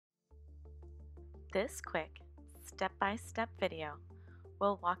This quick, step-by-step video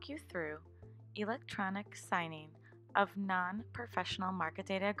will walk you through electronic signing of non-professional market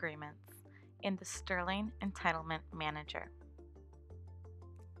data agreements in the Sterling Entitlement Manager.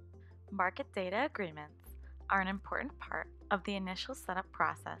 Market data agreements are an important part of the initial setup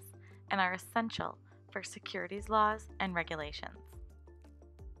process and are essential for securities laws and regulations.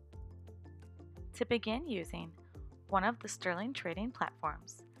 To begin using one of the Sterling trading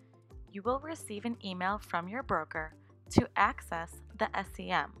platforms, you will receive an email from your broker to access the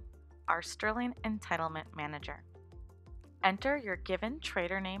SEM, our Sterling Entitlement Manager. Enter your given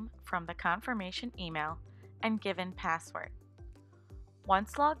trader name from the confirmation email and given password.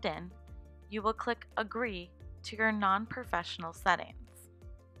 Once logged in, you will click Agree to your non-professional settings.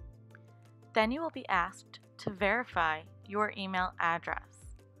 Then you will be asked to verify your email address.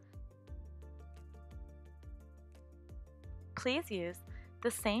 Please use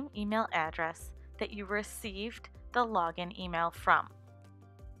the same email address that you received the login email from.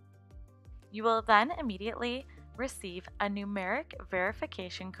 You will then immediately receive a numeric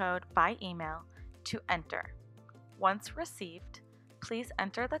verification code by email to enter. Once received, please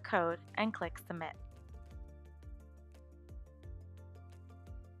enter the code and click Submit.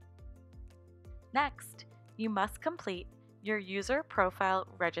 Next, you must complete your user profile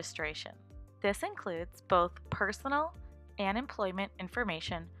registration. This includes both personal and employment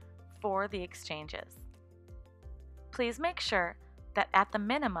information for the exchanges. Please make sure that at the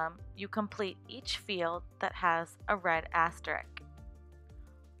minimum you complete each field that has a red asterisk.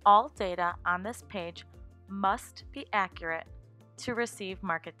 All data on this page must be accurate to receive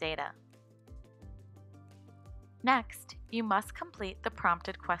market data. Next, you must complete the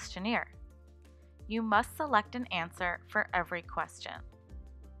prompted questionnaire. You must select an answer for every question.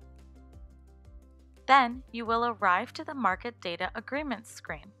 Then you will arrive to the Market Data Agreements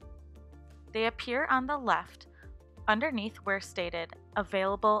screen. They appear on the left underneath where stated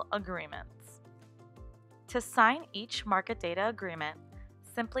Available Agreements. To sign each market data agreement,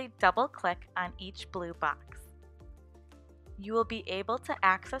 simply double-click on each blue box. You will be able to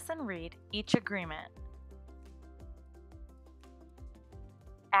access and read each agreement.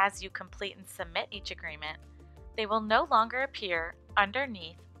 As you complete and submit each agreement, they will no longer appear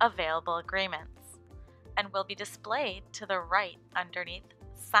underneath Available Agreements and will be displayed to the right underneath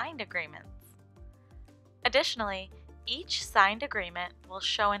Signed Agreements. Additionally, each signed agreement will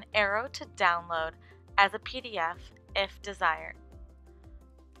show an arrow to download as a PDF if desired.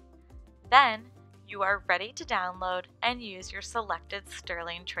 Then, you are ready to download and use your selected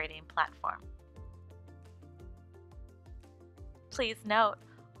Sterling trading platform. Please note,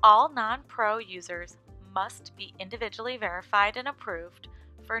 all non-pro users must be individually verified and approved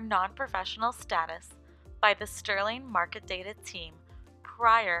for non-professional status by the Sterling Market Data team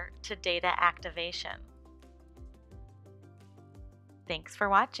prior to data activation. Thanks for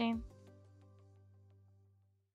watching.